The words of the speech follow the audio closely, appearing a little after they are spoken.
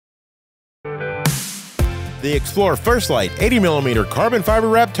The Explore FirstLight 80mm carbon fiber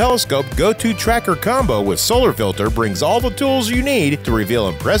wrap telescope Go-To Tracker combo with solar filter brings all the tools you need to reveal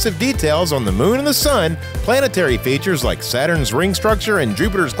impressive details on the moon and the sun, planetary features like Saturn's ring structure and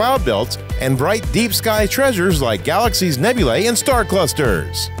Jupiter's cloud belts, and bright deep sky treasures like galaxies, nebulae, and star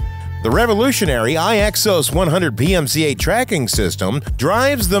clusters. The revolutionary IEXOS 100 PMC-Eight tracking system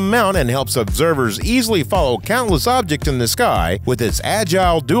drives the mount and helps observers easily follow countless objects in the sky with its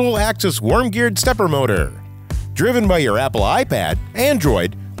agile dual-axis worm-geared stepper motor. Driven by your Apple iPad,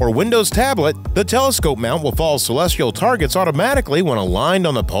 Android, or Windows tablet, the telescope mount will follow celestial targets automatically when aligned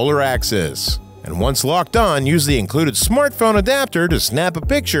on the polar axis. And once locked on, use the included smartphone adapter to snap a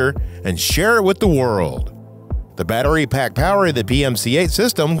picture and share it with the world. The battery pack power of the PMC-Eight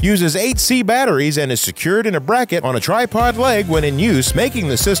system uses 8C batteries and is secured in a bracket on a tripod leg when in use, making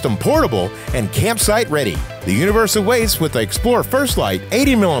the system portable and campsite ready. The universe awaits with the Explore FirstLight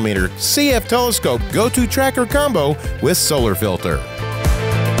 80mm CF telescope Go-To Tracker combo with solar filter.